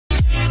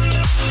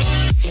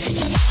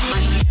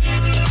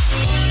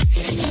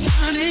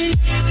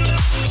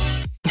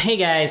Hey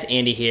guys,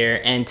 Andy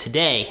here, and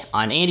today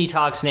on Andy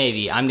Talks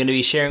Navy, I'm going to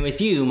be sharing with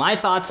you my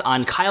thoughts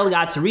on Kyle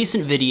Gott's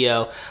recent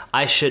video,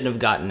 I Shouldn't Have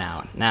Gotten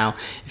Out. Now,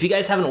 if you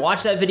guys haven't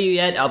watched that video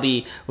yet, I'll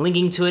be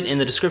linking to it in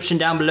the description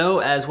down below,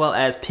 as well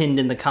as pinned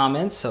in the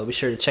comments, so be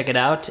sure to check it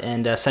out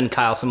and send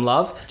Kyle some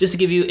love. Just to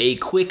give you a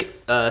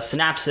quick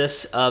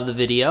synopsis of the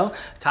video,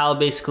 Kyle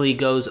basically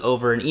goes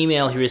over an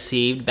email he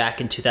received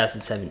back in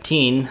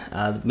 2017.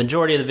 The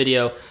majority of the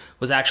video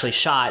was actually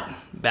shot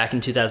back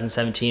in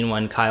 2017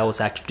 when Kyle was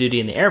active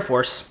duty in the Air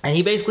Force. And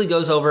he basically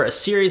goes over a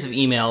series of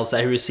emails that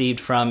he received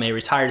from a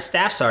retired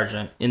staff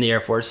sergeant in the Air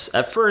Force.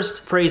 At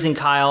first, praising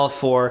Kyle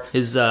for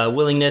his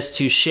willingness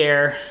to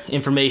share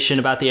information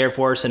about the Air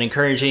Force and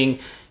encouraging,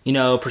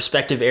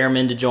 prospective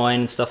airmen to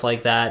join and stuff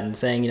like that, and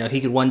saying,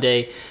 he could one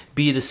day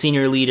be the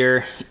senior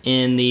leader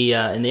in the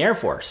Air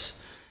Force.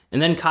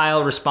 And then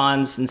Kyle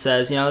responds and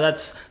says,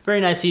 that's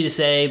very nice of you to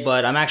say,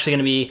 but I'm actually going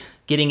to be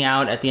getting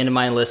out at the end of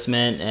my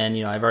enlistment, and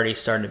I've already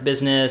started a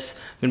business.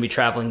 I'm gonna be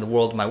traveling the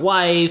world with my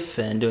wife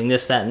and doing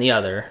this, that, and the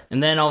other.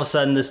 And then all of a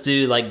sudden this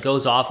dude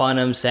goes off on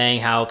him,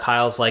 saying how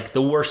Kyle's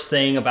the worst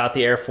thing about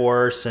the Air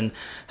Force and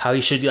how he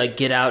should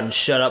get out and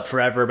shut up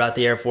forever about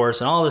the Air Force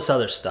and all this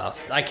other stuff.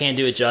 I can't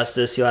do it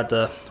justice. You'll have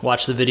to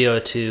watch the video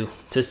to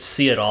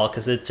see it all,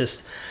 because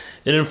it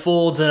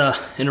unfolds in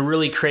a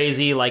really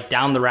crazy,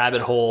 down the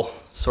rabbit hole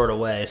sort of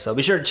way. So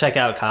be sure to check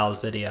out Kyle's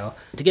video.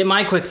 To get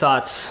my quick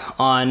thoughts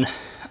on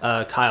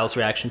Kyle's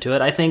reaction to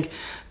it, I think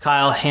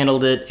Kyle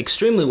handled it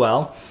extremely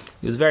well.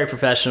 He was very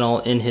professional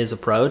in his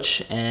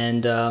approach,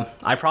 and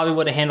I probably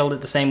would have handled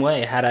it the same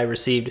way had I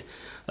received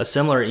a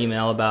similar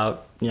email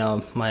about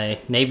my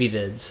Navy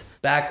vids.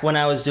 Back when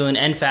I was doing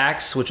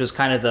NFAX, which was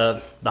kind of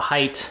the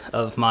height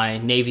of my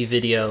Navy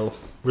video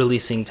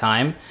releasing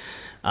time,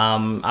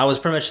 I was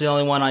pretty much the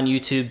only one on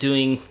YouTube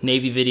doing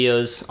Navy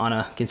videos on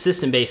a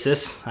consistent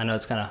basis. I know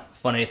it's kind of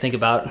funny to think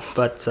about,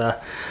 but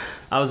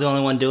I was the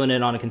only one doing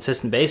it on a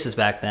consistent basis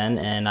back then,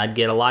 and I'd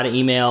get a lot of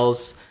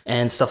emails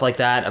and stuff like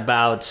that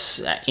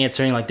about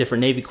answering different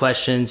Navy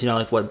questions,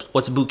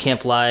 what's a boot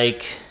camp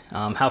like,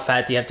 how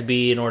fat do you have to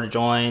be in order to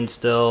join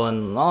still,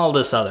 and all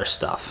this other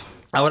stuff.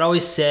 I would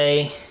always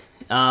say,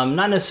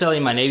 not necessarily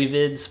in my Navy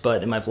vids,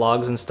 but in my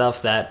vlogs and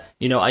stuff, that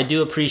I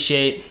do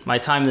appreciate my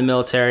time in the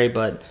military,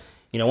 but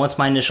once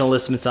my initial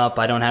enlistment's up,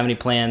 I don't have any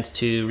plans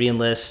to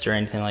re-enlist or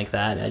anything like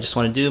that. I just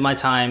want to do my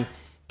time,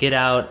 get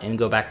out, and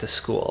go back to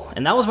school.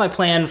 And that was my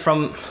plan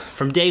from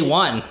day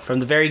one, from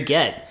the very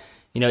get.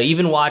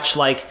 Even watch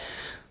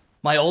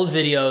my old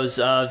videos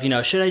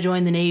of, should I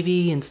join the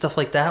Navy and stuff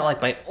like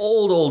that, my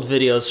old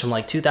videos from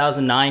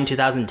 2009,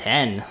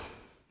 2010.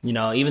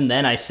 Even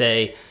then I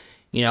say,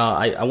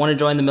 I want to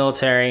join the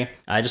military.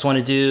 I just want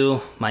to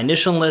do my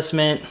initial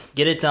enlistment,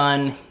 get it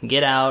done,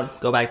 get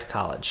out, go back to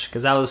college.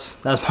 Because that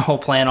was my whole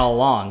plan all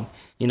along.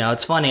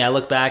 It's funny, I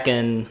look back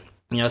and,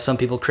 some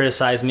people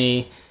criticize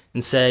me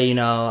and say,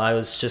 I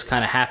was just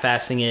kind of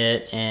half-assing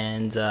it,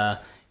 and,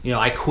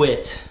 I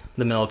quit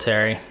the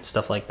military,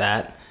 stuff like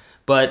that.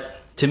 But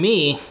to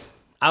me,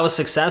 I was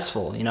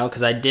successful,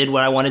 because I did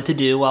what I wanted to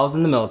do while I was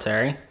in the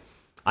military.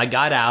 I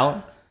got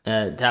out.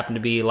 It happened to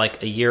be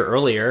a year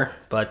earlier,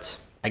 but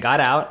I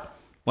got out,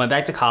 went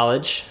back to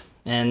college,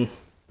 and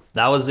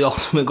that was the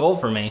ultimate goal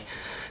for me.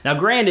 Now,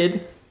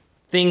 granted,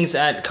 things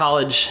at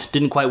college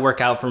didn't quite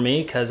work out for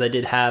me, because I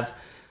did have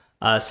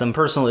some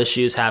personal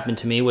issues happened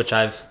to me, which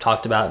I've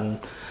talked about in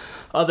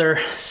other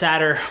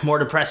sadder, more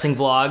depressing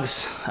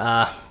vlogs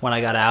when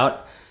I got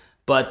out.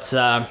 But,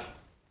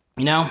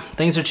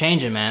 things are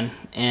changing, man.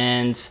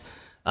 And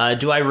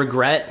do I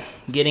regret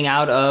getting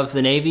out of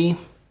the Navy?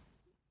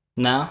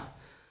 No.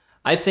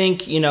 I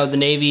think, the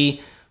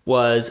Navy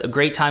was a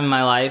great time in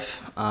my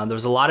life. There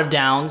was a lot of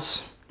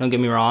downs, don't get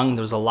me wrong.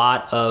 There was a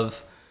lot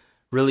of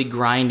really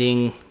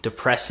grinding,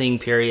 depressing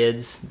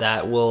periods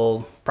that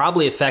will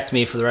probably affect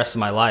me for the rest of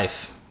my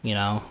life.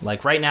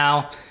 Right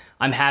now,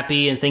 I'm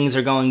happy and things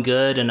are going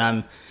good, and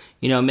I'm,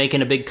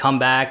 making a big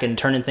comeback and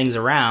turning things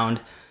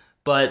around,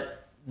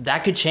 but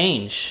that could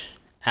change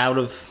out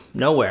of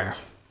nowhere,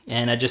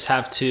 and I just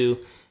have to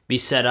be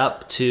set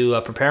up to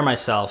prepare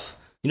myself.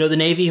 The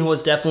Navy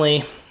was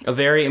definitely a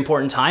very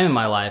important time in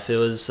my life. It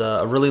was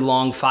a really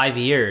long 5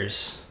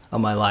 years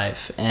of my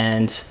life,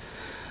 and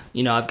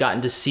I've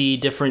gotten to see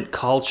different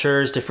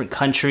cultures, different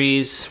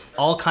countries,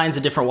 all kinds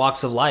of different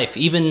walks of life,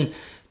 even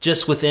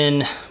just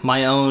within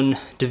my own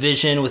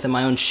division, within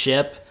my own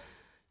ship.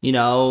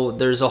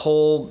 There's a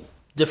whole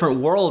different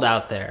world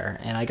out there,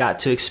 and I got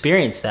to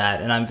experience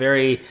that, and I'm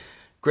very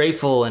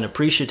grateful and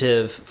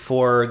appreciative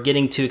for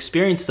getting to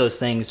experience those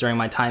things during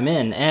my time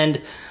in.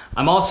 And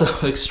I'm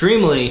also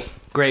extremely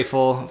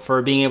grateful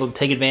for being able to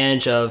take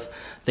advantage of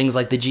things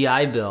like the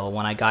GI Bill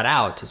when I got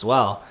out as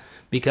well,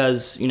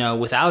 because,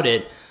 without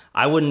it,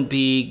 I wouldn't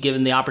be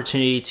given the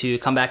opportunity to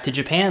come back to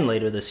Japan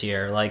later this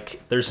year.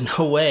 There's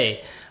no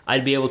way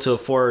I'd be able to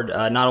afford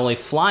not only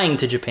flying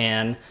to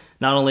Japan,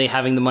 not only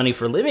having the money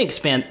for living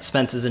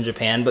expenses in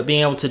Japan, but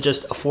being able to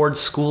just afford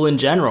school in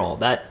general.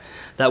 That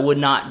would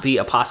not be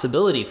a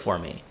possibility for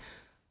me.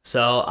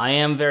 So I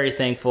am very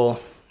thankful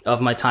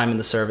of my time in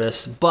the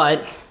service,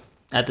 but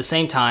at the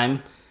same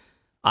time,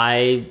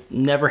 I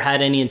never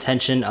had any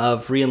intention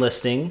of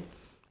re-enlisting,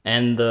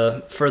 and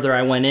the further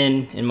I went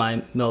in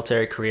my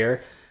military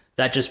career,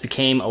 that just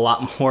became a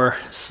lot more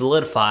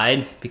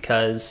solidified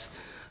because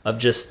of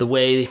just the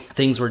way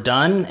things were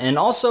done, and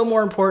also,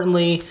 more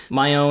importantly,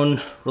 my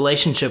own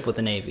relationship with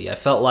the Navy. I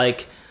felt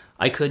like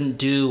I couldn't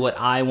do what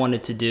I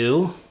wanted to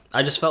do.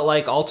 I just felt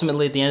like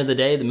ultimately at the end of the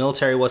day, the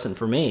military wasn't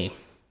for me,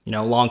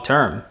 long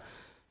term.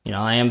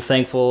 I am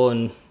thankful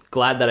and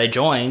glad that I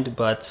joined,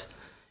 but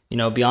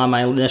beyond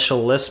my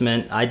initial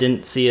enlistment, I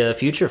didn't see a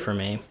future for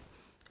me.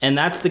 And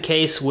that's the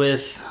case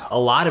with a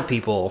lot of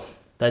people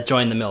that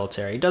join the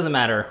military. It doesn't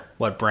matter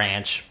what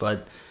branch,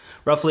 but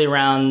roughly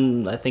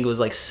around, I think it was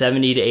like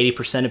 70 to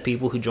 80% of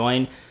people who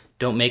join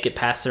don't make it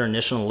past their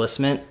initial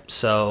enlistment.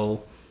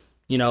 So,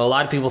 a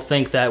lot of people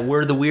think that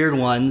we're the weird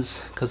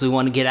ones because we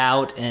want to get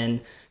out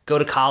and go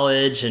to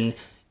college and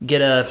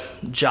get a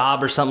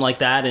job or something like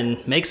that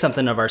and make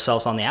something of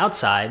ourselves on the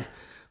outside.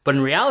 But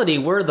in reality,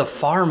 we're the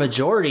far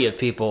majority of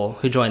people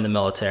who join the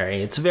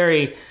military. It's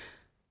very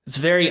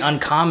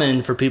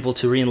uncommon for people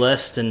to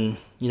re-enlist and,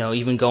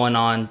 even going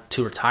on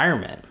to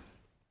retirement.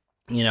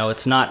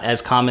 It's not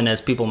as common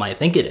as people might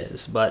think it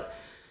is. But,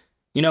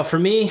 for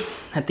me,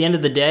 at the end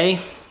of the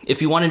day,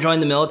 if you want to join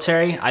the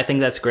military, I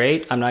think that's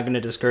great. I'm not going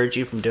to discourage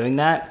you from doing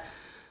that.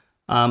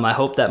 I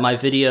hope that my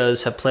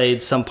videos have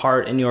played some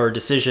part in your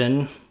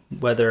decision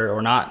whether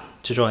or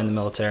not to join the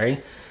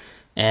military.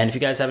 And if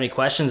you guys have any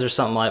questions or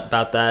something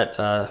about that,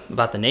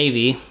 about the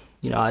Navy,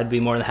 I'd be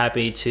more than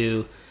happy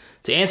to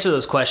answer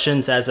those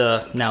questions as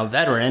a now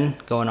veteran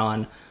going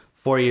on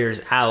 4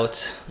 years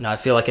out. I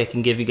feel like I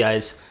can give you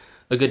guys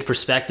a good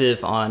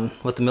perspective on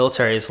what the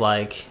military is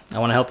like. I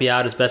want to help you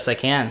out as best I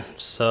can.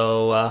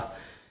 So,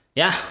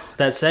 yeah, with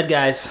that said,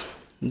 guys,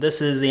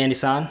 this is the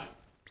Andy-san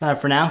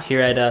for now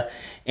here at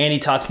Andy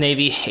Talks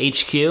Navy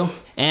HQ.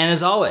 And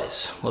as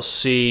always, we'll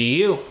see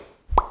you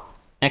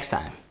next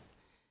time.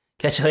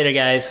 Catch you later,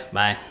 guys.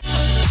 Bye.